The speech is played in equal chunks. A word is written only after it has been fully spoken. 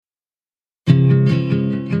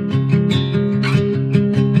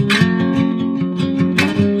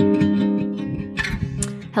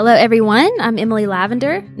Hello, everyone. I'm Emily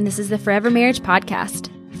Lavender, and this is the Forever Marriage Podcast.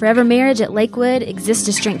 Forever Marriage at Lakewood exists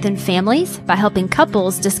to strengthen families by helping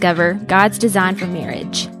couples discover God's design for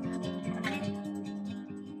marriage.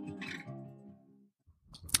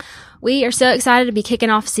 We are so excited to be kicking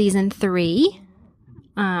off season 3.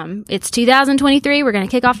 It's 2023. We're going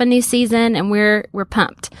to kick off a new season, and we're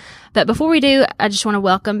pumped. But before we do, I just want to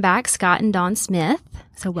welcome back Scott and Dawn Smith.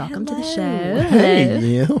 So welcome to the show. Hey,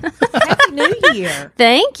 Neil. Happy New Year.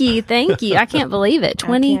 Thank you. I can't believe it.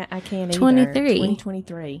 I can't either. 23.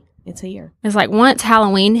 2023. It's here. It's like once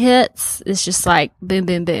Halloween hits, it's just like boom,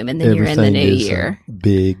 boom, boom, and then you're in the new year.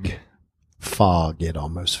 Big fog, it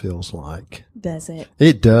almost feels like. Does it?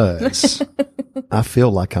 It does. I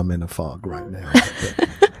feel like I'm in a fog right now.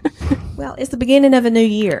 Well, it's the beginning of a new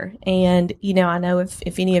year. And, I know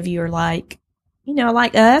if any of you are like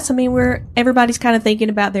us, everybody's kind of thinking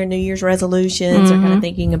about their New Year's resolutions. They're kind of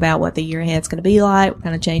thinking about what the year ahead's going to be like, what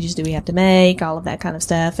kind of changes do we have to make, all of that kind of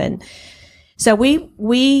stuff. And so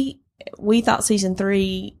we thought season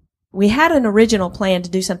 3, we had an original plan to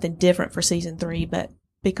do something different for season 3, but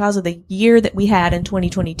because of the year that we had in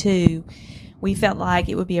 2022, we felt like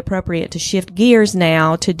it would be appropriate to shift gears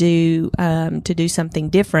now to do something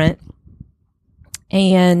different.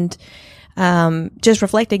 And just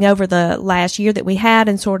reflecting over the last year that we had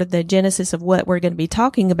and sort of the genesis of what we're going to be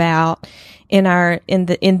talking about in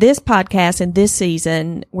this podcast in this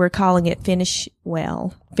season, we're calling it finishing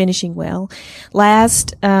well.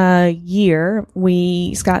 Last year,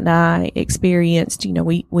 Scott and I experienced,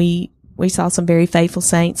 we saw some very faithful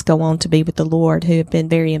saints go on to be with the Lord who have been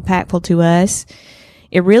very impactful to us.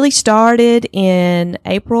 It really started in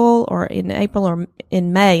April or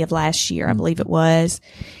in May of last year, I believe it was.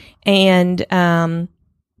 And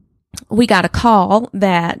we got a call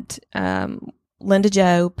that Linda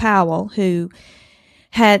Jo Powell, who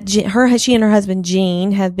she and her husband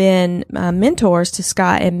Gene have been mentors to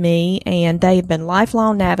Scott and me, and they've been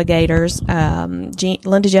lifelong navigators.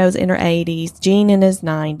 Linda Jo's in her 80s, Gene in his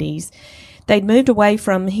 90s. They'd moved away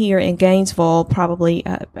from here in Gainesville probably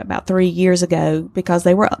about 3 years ago because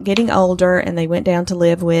they were getting older, and they went down to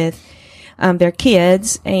live with their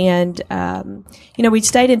kids. And we'd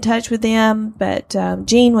stayed in touch with them, but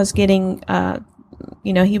Gene was getting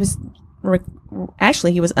he was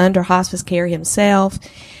he was under hospice care himself.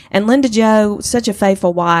 And Linda Jo, such a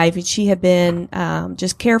faithful wife, and she had been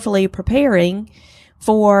just carefully preparing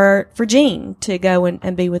for Gene to go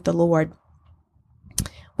and be with the Lord.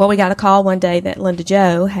 Well, we got a call one day that Linda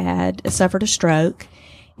Jo had suffered a stroke,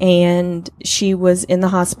 and she was in the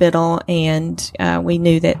hospital, and we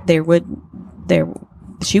knew that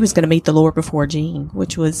she was going to meet the Lord before Gene,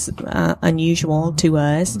 which was unusual to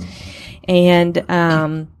us. And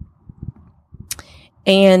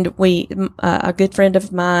we, a good friend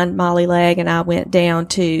of mine, Molly Legg, and I went down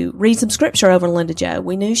to read some scripture over Linda Jo.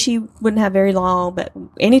 We knew she wouldn't have very long, but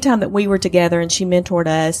anytime that we were together and she mentored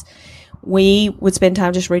us, we would spend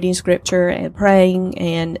time just reading scripture and praying.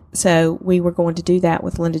 And so we were going to do that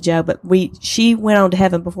with Linda Jo, but she went on to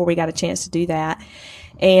heaven before we got a chance to do that.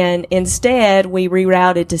 And instead we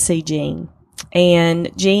rerouted to see Gene.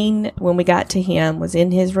 And Gene, when we got to him, was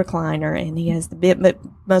in his recliner, and he has the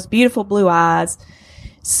most beautiful blue eyes.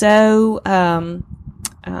 So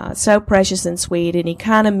precious and sweet. And he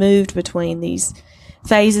kind of moved between these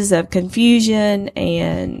phases of confusion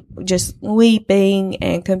and just weeping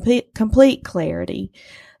and complete clarity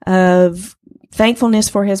of thankfulness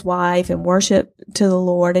for his wife and worship to the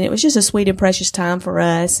Lord. And it was just a sweet and precious time for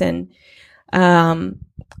us. And,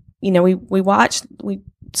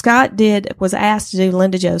 Scott was asked to do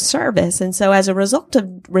Linda Jo's service. And so as a result of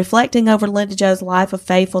reflecting over Linda Jo's life of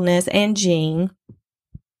faithfulness and Gene,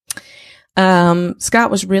 Scott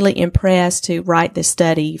was really impressed to write this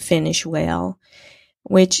study, Finish Well,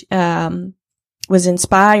 which was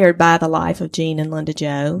inspired by the life of Gene and Linda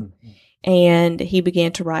Jo. And he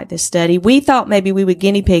began to write this study. We thought maybe we would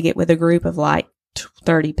guinea pig it with a group of like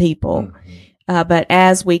 30 people. But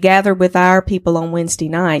as we gathered with our people on Wednesday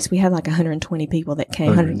nights, we had like 120 people that came.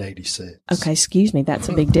 186. Okay, excuse me. That's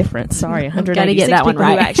a big difference. Sorry, 186 Gotta get that one people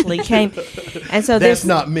right. who actually came. And so that's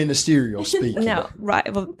not ministerial speaking. No, right.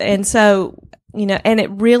 And so, and it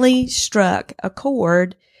really struck a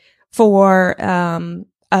chord for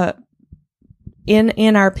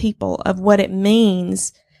in our people of what it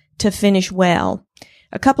means to finish well.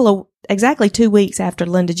 Exactly 2 weeks after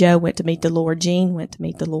Linda Jo went to meet the Lord, Gene went to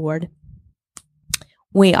meet the Lord.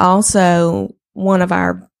 We also, one of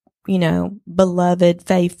our, beloved,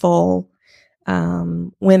 faithful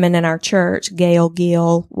women in our church, Gail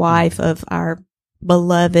Gill, wife of our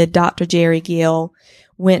beloved Dr. Jerry Gill,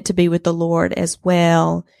 went to be with the Lord as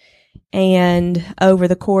well. And over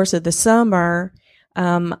the course of the summer,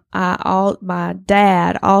 my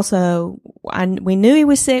dad also, we knew he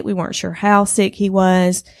was sick. We weren't sure how sick he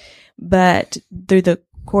was, but through the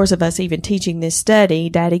course of us even teaching this study,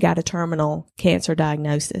 Daddy got a terminal cancer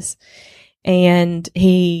diagnosis, and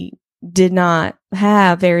he did not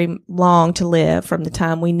have very long to live from the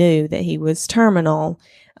time we knew that he was terminal,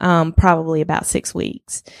 probably about 6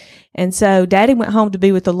 weeks. And so Daddy went home to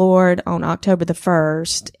be with the Lord on October the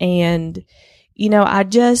 1st. And, I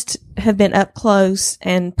just have been up close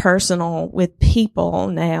and personal with people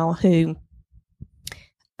now who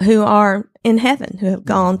are in heaven, who have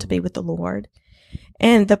gone to be with the Lord.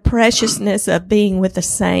 And the preciousness of being with a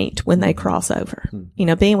saint when they cross over.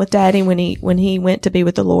 Being with Daddy when he went to be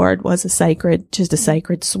with the Lord was a sacred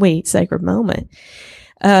moment.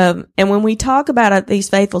 And when we talk about these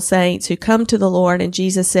faithful saints who come to the Lord and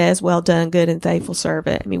Jesus says, "Well done, good and faithful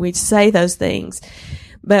servant," we say those things.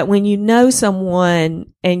 But when you know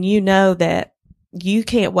someone and you know that you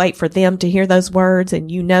can't wait for them to hear those words,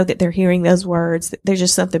 and you know that they're hearing those words, there's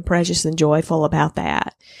just something precious and joyful about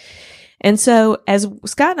that. And so as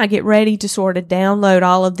Scott and I get ready to sort of download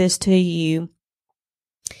all of this to you,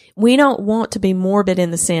 we don't want to be morbid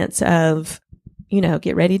in the sense of,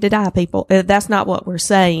 get ready to die, people. That's not what we're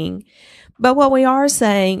saying. But what we are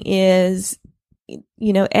saying is,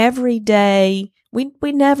 every day, we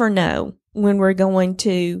never know when we're going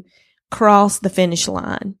to cross the finish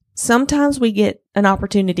line. Sometimes we get an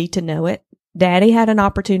opportunity to know it. Daddy had an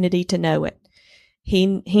opportunity to know it. We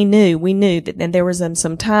knew that, and there was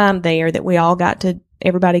some time there that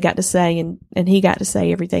everybody got to say, and he got to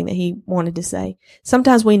say everything that he wanted to say.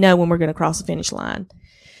 Sometimes we know when we're going to cross the finish line,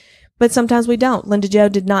 but sometimes we don't. Linda Jo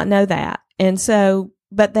did not know that. And so,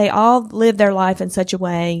 but they all lived their life in such a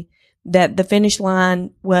way that the finish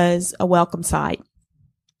line was a welcome sight.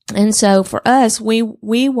 And so for us, we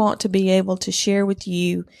want to be able to share with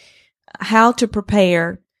you how to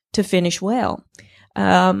prepare to finish well.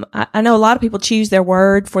 I know a lot of people choose their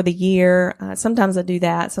word for the year. Sometimes I do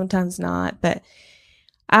that, sometimes not. But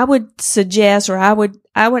I would suggest, or I would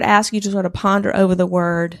ask you to sort of ponder over the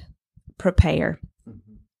word prepare.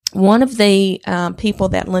 One of the people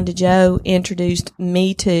that Linda Jo introduced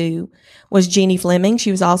me to was Jeannie Fleming.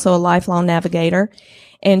 She was also a lifelong navigator,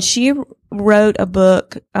 and she wrote a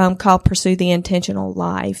book called Pursue the Intentional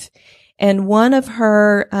Life. And one of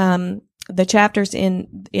her the chapters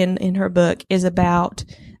in her book is about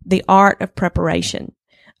the art of preparation,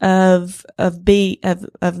 of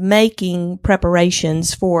making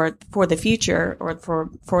preparations for the future, or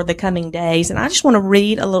for the coming days. And I just want to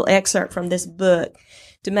read a little excerpt from this book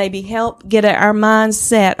to maybe help get our minds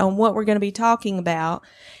set on what we're going to be talking about,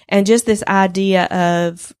 and just this idea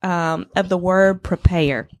of the word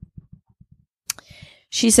prepare.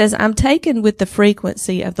 She says, "I'm taken with the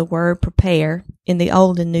frequency of the word prepare in the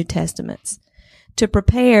Old and New Testaments. To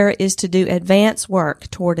prepare is to do advance work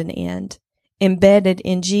toward an end. Embedded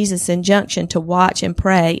in Jesus' injunction to watch and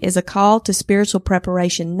pray is a call to spiritual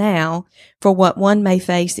preparation now for what one may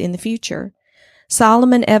face in the future.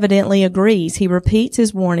 Solomon evidently agrees. He repeats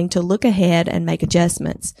his warning to look ahead and make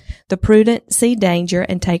adjustments. The prudent see danger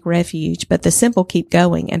and take refuge, but the simple keep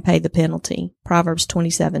going and pay the penalty." Proverbs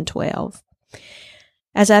 27:12.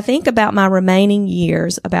 As I think about my remaining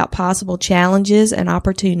years, about possible challenges and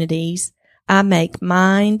opportunities, I make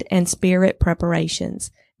mind and spirit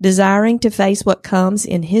preparations, desiring to face what comes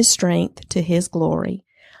in His strength to His glory.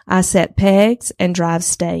 I set pegs and drive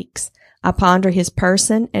stakes. I ponder His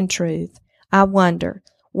person and truth. I wonder,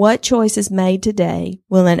 what choices made today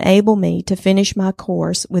will enable me to finish my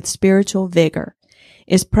course with spiritual vigor?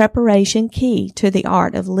 Is preparation key to the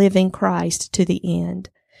art of living Christ to the end?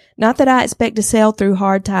 Not that I expect to sail through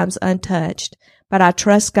hard times untouched, but I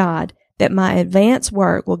trust God that my advance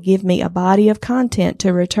work will give me a body of content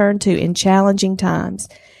to return to in challenging times,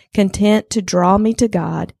 content to draw me to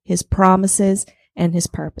God, His promises, and His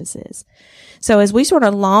purposes. So as we sort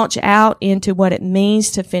of launch out into what it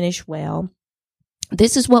means to finish well,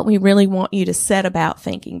 this is what we really want you to set about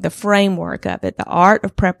thinking, the framework of it, the art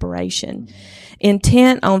of preparation,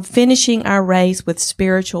 intent on finishing our race with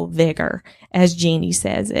spiritual vigor, as Jeannie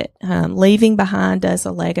says it, leaving behind us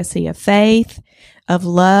a legacy of faith, of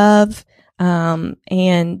love,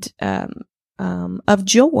 and of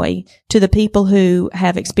joy to the people who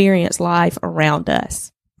have experienced life around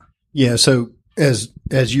us. Yeah. So as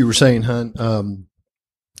you were saying, Hunt,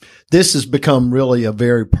 this has become really a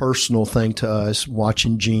very personal thing to us,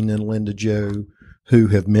 watching Gene and Linda Jo, who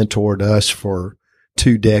have mentored us for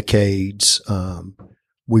 2 decades.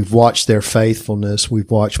 We've watched their faithfulness. We've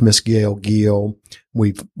watched Miss Gail Gill.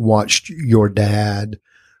 We've watched your dad.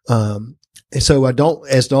 And so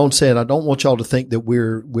as Dawn said, I don't want y'all to think that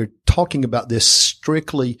we're talking about this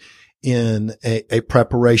strictly in a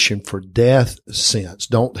preparation for death sense.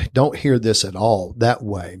 Don't hear this at all that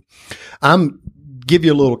way. Give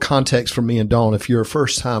you a little context for me and Dawn. If you're a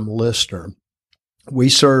first time listener, we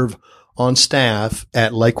serve on staff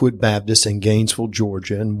at Lakewood Baptist in Gainesville,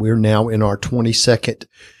 Georgia, and we're now in our 22nd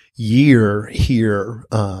year here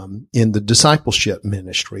in the discipleship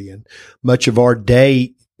ministry. And much of our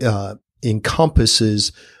day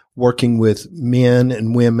encompasses working with men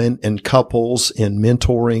and women and couples in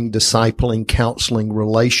mentoring, discipling, counseling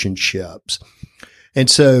relationships. And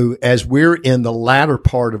so as we're in the latter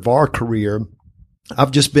part of our career,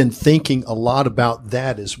 I've just been thinking a lot about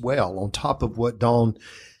that as well, on top of what Dawn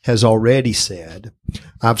has already said.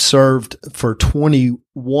 I've served for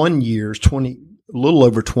 21 years, a little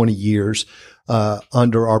over 20 years,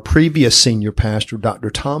 under our previous senior pastor, Dr.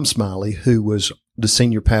 Tom Smiley, who was the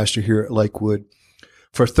senior pastor here at Lakewood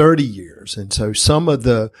for 30 years. And so some of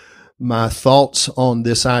my thoughts on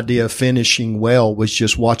this idea of finishing well was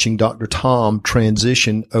just watching Dr. Tom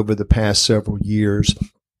transition over the past several years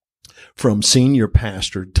from senior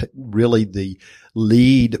pastor to really the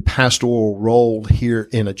lead pastoral role here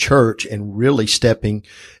in a church, and really stepping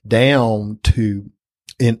down to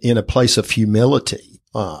in a place of humility,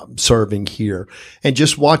 serving here, and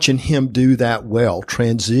just watching him do that well,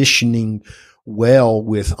 transitioning well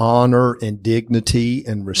with honor and dignity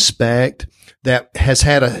and respect. That has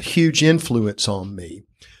had a huge influence on me,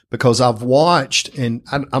 because I've watched, and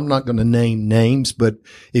I'm not going to name names, but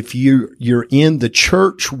if you're in the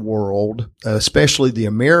church world, especially the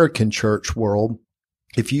American church world,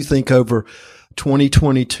 if you think over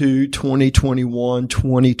 2022, 2021,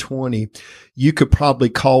 2020, you could probably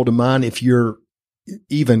call to mind, if you're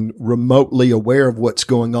even remotely aware of what's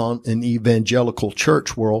going on in the evangelical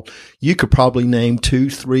church world, you could probably name 2,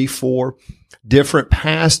 3, 4 different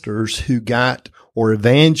pastors or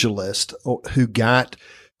evangelists who got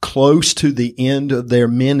close to the end of their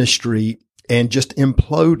ministry and just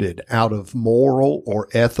imploded out of moral or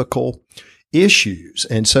ethical issues.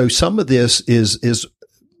 And so some of this is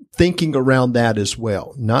thinking around that as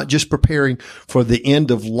well, not just preparing for the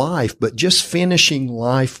end of life, but just finishing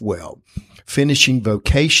life well, finishing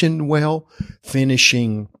vocation well,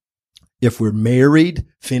 finishing, if we're married,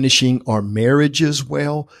 finishing our marriages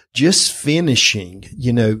well, just finishing,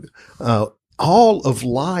 all of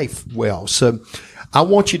life well. So I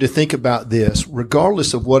want you to think about this,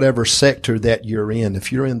 regardless of whatever sector that you're in.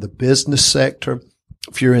 If you're in the business sector,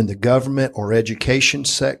 if you're in the government or education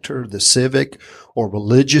sector, the civic or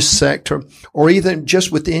religious sector, or even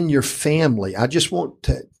just within your family, I just want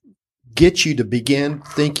to get you to begin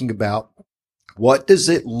thinking about, what does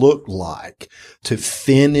it look like to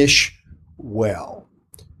finish well?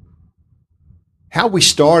 How we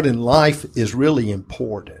start in life is really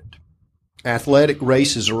important. Athletic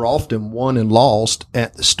races are often won and lost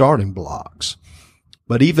at the starting blocks.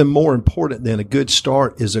 But even more important than a good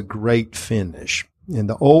start is a great finish. And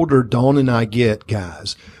the older Dawn and I get,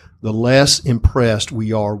 guys, the less impressed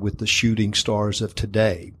we are with the shooting stars of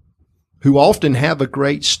today, who often have a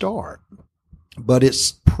great start. But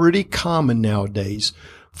it's pretty common nowadays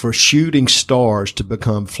for shooting stars to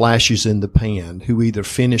become flashes in the pan, who either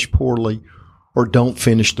finish poorly or don't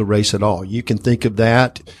finish the race at all. You can think of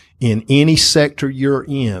that in any sector you're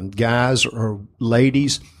in, guys or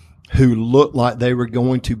ladies who looked like they were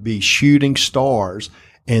going to be shooting stars,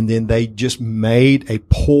 and then they just made a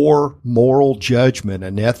poor moral judgment,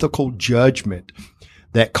 an ethical judgment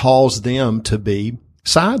that caused them to be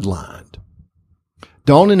sidelined.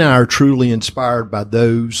 Dawn and I are truly inspired by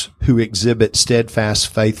those who exhibit steadfast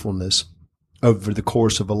faithfulness over the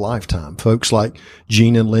course of a lifetime. Folks like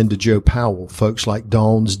Gene and Linda Jo Powell, folks like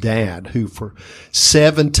Dawn's dad, who for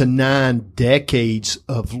 7 to 9 decades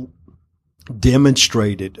of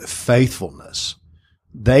demonstrated faithfulness.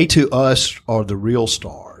 They to us are the real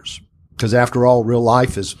stars, because after all, real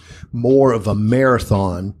life is more of a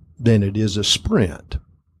marathon than it is a sprint.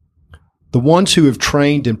 The ones who have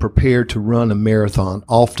trained and prepared to run a marathon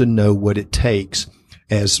often know what it takes,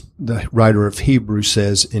 as the writer of Hebrews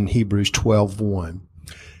says in Hebrews 12:1.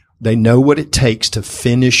 They know what it takes to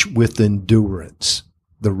finish with endurance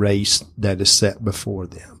the race that is set before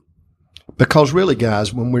them. Because really,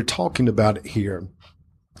 guys, when we're talking about it here,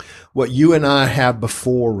 what you and I have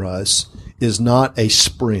before us is not a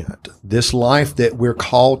sprint. This life that we're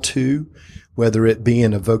called to, whether it be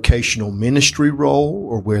in a vocational ministry role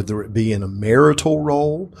or whether it be in a marital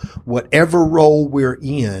role, whatever role we're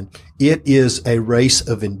in, it is a race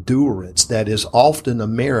of endurance that is often a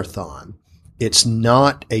marathon. It's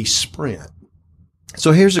not a sprint.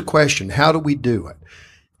 So here's a question. How do we do it?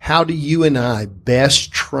 how do you and I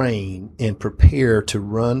best train and prepare to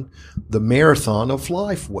run the marathon of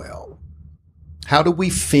life well? How do we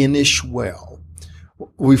finish well?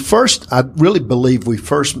 I really believe we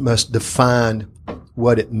first must define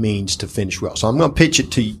what it means to finish well. So I'm going to pitch it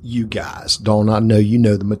to you guys. Dawn, I know you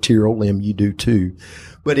know the material. Lim, you do too.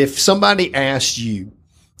 But if somebody asks you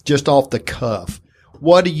just off the cuff,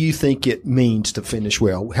 what do you think it means to finish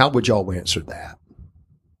well? How would y'all answer that?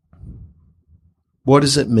 What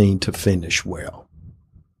does it mean to finish well?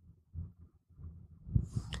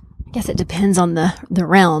 I guess it depends on the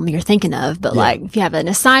realm you're thinking of, but like if you have an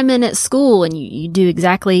assignment at school and you do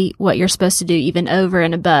exactly what you're supposed to do, even over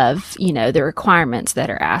and above, the requirements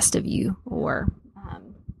that are asked of you, or,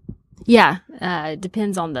 it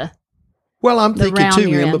depends on the. Well, I'm thinking too,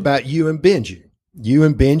 Lim, about you and Benji. You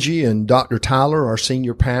and Benji and Dr. Tyler, our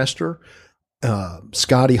senior pastor,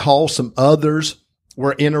 Scotty Hall, some others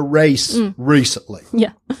were in a race recently.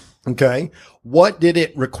 Yeah. Okay. What did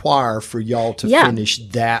it require for y'all to finish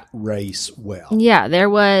that race well? Yeah, there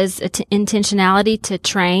was intentionality to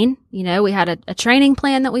train. We had a training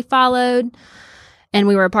plan that we followed, and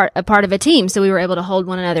we were a part of a team. So we were able to hold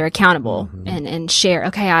one another accountable and share,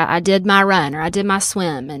 okay, I did my run or I did my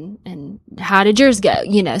swim, and how did yours go?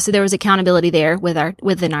 So there was accountability there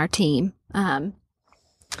within our team.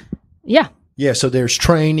 Yeah, so there's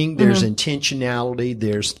training, there's intentionality,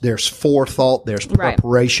 there's forethought, there's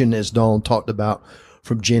preparation, as Dawn talked about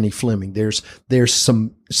from Jenny Fleming. There's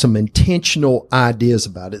some intentional ideas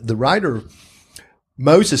about it. The writer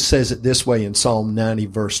Moses says it this way in Psalm 90,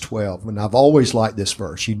 verse 12, and I've always liked this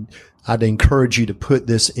verse. I'd encourage you to put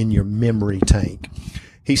this in your memory tank.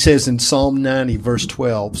 He says in Psalm 90, verse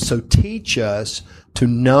 12, "So teach us to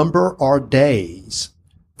number our days,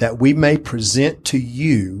 that we may present to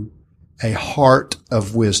you a heart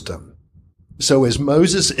of wisdom." So as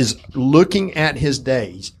Moses is looking at his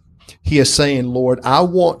days, he is saying, Lord, I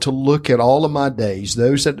want to look at all of my days,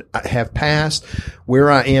 those that have passed,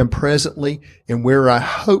 where I am presently, and where I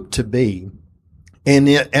hope to be. And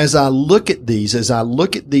as I look at these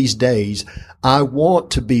days, I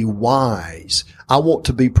want to be wise. I want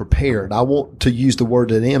to be prepared. I want to use the word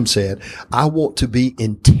that Em said. I want to be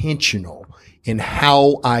intentional in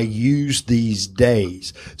how I use these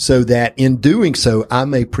days, so that in doing so, I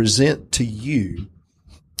may present to you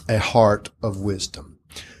a heart of wisdom.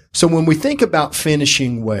 So when we think about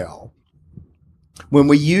finishing well, when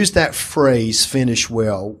we use that phrase, finish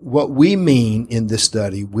well, what we mean in this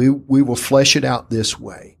study, we will flesh it out this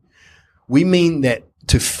way. We mean that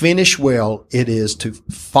to finish well, it is to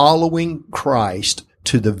following Christ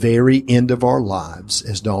to the very end of our lives,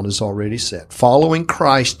 as Dawn has already said, following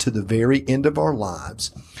Christ to the very end of our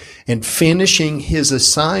lives and finishing his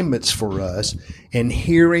assignments for us and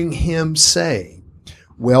hearing him say,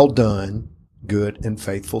 "Well done, good and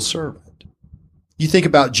faithful servant." You think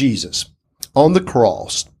about Jesus on the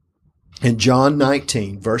cross in John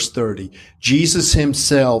 19, verse 30, Jesus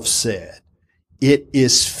himself said, "It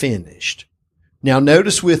is finished." Now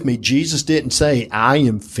notice with me, Jesus didn't say, "I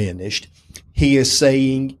am finished." He is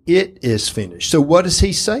saying, "It is finished." So what is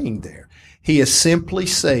he saying there? He is simply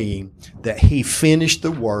saying that he finished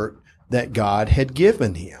the work that God had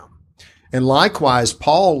given him. And likewise,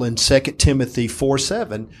 Paul in 2 Timothy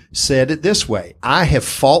 4:7 said it this way, "I have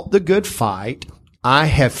fought the good fight. I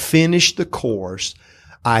have finished the course.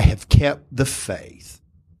 I have kept the faith."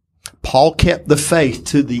 Paul kept the faith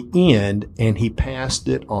to the end, and he passed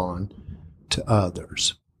it on to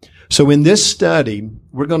others. So in this study,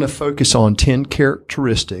 we're going to focus on 10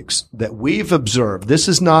 characteristics that we've observed. This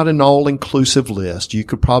is not an all-inclusive list. You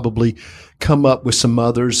could probably come up with some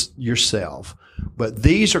others yourself. But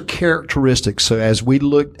these are characteristics. So as we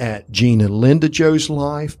looked at Gene and Linda Joe's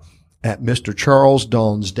life, at Mr. Charles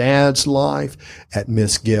Dawn's dad's life, at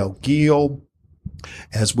Miss Gail Gill,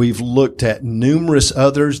 as we've looked at numerous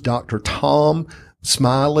others, Dr. Tom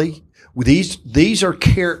Smiley, these are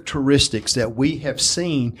characteristics that we have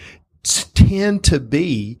seen tend to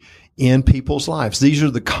be in people's lives. These are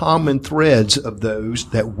the common threads of those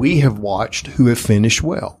that we have watched who have finished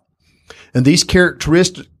well. And these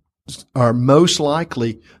characteristics are most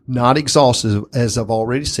likely not exhaustive, as I've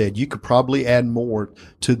already said. You could probably add more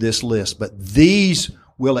to this list, but these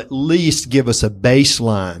will at least give us a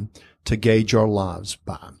baseline to gauge our lives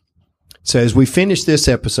by. So as we finish this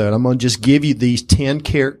episode, I'm going to just give you these 10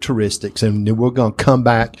 characteristics, and then we're going to come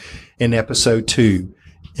back in episode 2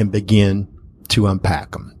 and begin to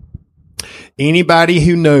unpack them. Anybody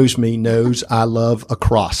who knows me knows I love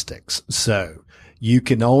acrostics. So you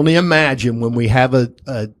can only imagine when we have a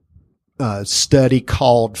study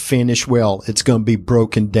called Finish Well. It's going to be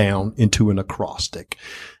broken down into an acrostic.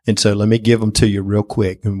 And so let me give them to you real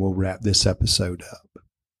quick and we'll wrap this episode up.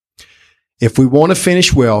 If we want to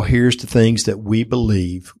finish well, here's the things that we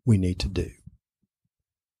believe we need to do.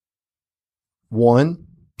 One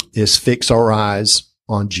is fix our eyes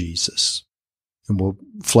on Jesus. And we'll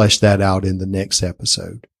flesh that out in the next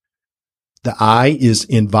episode. The I is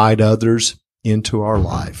invite others into our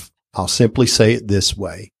life. I'll simply say it this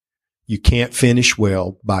way. You can't finish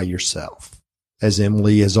well by yourself. As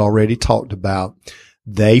Emily has already talked about,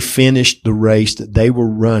 they finished the race that they were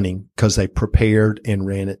running because they prepared and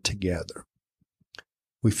ran it together.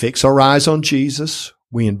 We fix our eyes on Jesus.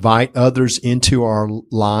 We invite others into our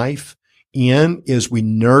life. N is we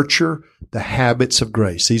nurture the habits of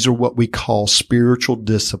grace. These are what we call spiritual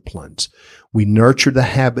disciplines. We nurture the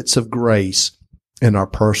habits of grace in our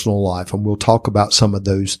personal life. And we'll talk about some of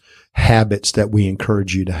those habits that we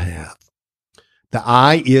encourage you to have. The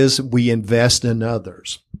I is we invest in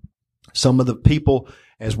others. Some of the people,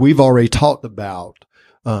 as we've already talked about,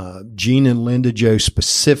 Gene and Linda Jo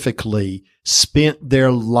specifically spent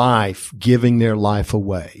their life giving their life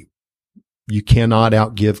away. You cannot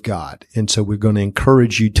outgive God. And so we're going to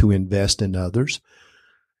encourage you to invest in others.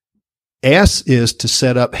 S is to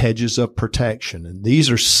set up hedges of protection. And these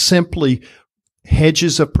are simply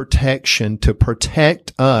hedges of protection to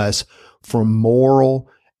protect us from moral,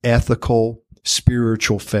 ethical,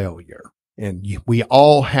 spiritual failure. And we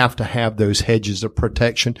all have to have those hedges of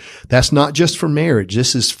protection. That's not just for marriage.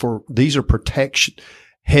 These are protection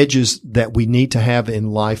hedges that we need to have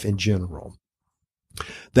in life in general.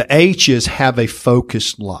 The H is have a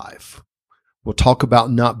focused life. We'll talk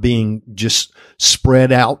about not being just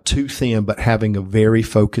spread out too thin, but having a very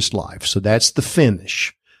focused life. So that's the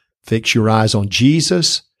finish. Fix your eyes on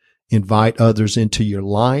Jesus. Invite others into your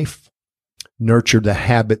life. Nurture the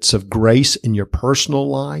habits of grace in your personal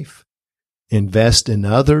life. Invest in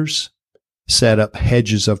others. Set up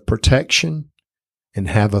hedges of protection. And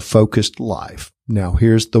have a focused life. Now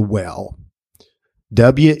here's the well.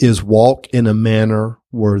 W is walk in a manner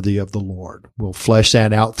worthy of the Lord. We'll flesh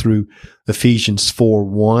that out through Ephesians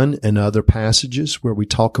 4:1 and other passages where we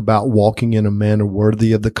talk about walking in a manner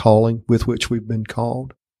worthy of the calling with which we've been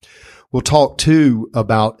called. We'll talk too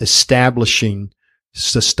about establishing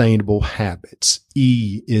sustainable habits.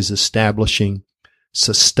 E is establishing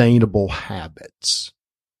sustainable habits.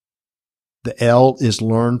 The L is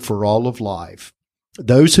learn for all of life.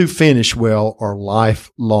 Those who finish well are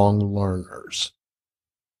lifelong learners.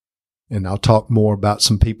 And I'll talk more about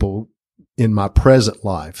some people in my present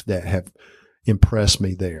life that have impressed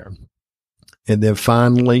me there. And then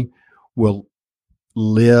finally, we'll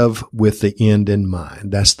live with the end in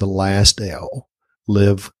mind. That's the last L.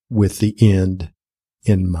 Live with the end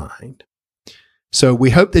in mind. So we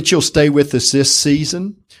hope that you'll stay with us this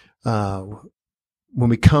season. When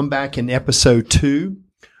we come back in episode 2,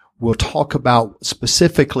 we'll talk about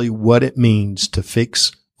specifically what it means to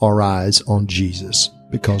fix our eyes on Jesus,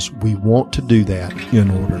 because we want to do that in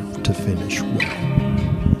order to finish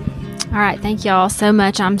well. All right. Thank y'all so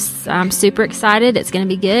much. I'm super excited. It's going to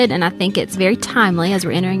be good. And I think it's very timely as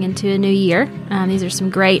we're entering into a new year. These are some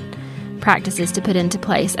great practices to put into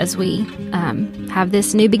place as we have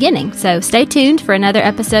this new beginning. So stay tuned for another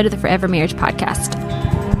episode of the Forever Marriage Podcast.